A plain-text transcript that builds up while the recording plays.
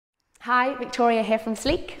Hi, Victoria here from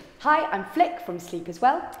Sleek. Hi, I'm Flick from Sleek as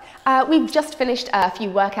well. We've just finished a few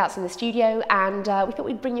workouts in the studio and we thought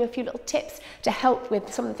we'd bring you a few little tips to help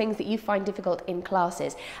with some of the things that you find difficult in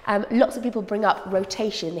classes. Lots of people bring up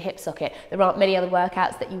rotation in the hip socket. There aren't many other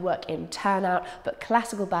workouts that you work in Turnout, but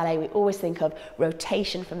classical ballet, we always think of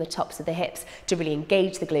rotation from the tops of the hips to really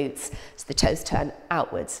engage the glutes so the toes turn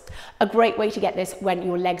outwards. A great way to get this when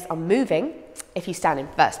your legs are moving, if you stand in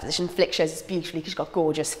first position, Flick shows this beautifully because she's got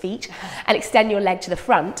gorgeous feet, and extend your leg to the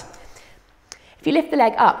front. If you lift the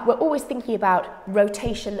leg up, we're always thinking about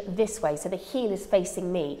rotation this way, so the heel is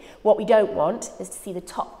facing me. What we don't want is to see the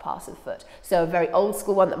top part of the foot. So a very old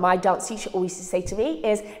school one that my dance teacher always used to say to me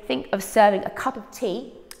is think of serving a cup of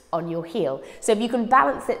tea on your heel. So if you can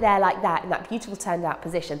balance it there like that, in that beautiful turned out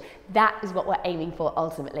position, that is what we're aiming for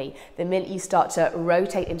ultimately. The minute you start to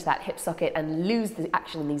rotate into that hip socket and lose the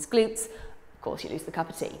action in these glutes, of course you lose the cup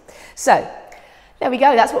of tea. So there we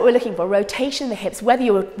go, that's what we're looking for, rotation in the hips, whether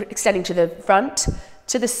you're extending to the front,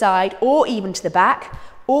 to the side, or even to the back,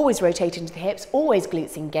 always rotate into the hips, always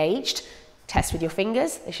glutes engaged. Test with your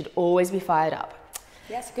fingers, they should always be fired up.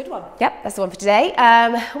 Yes, good one. Yep, that's the one for today.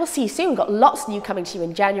 We'll see you soon, we've got lots new coming to you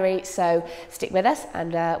in January, so stick with us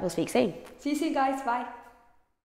and we'll speak soon. See you soon guys, bye.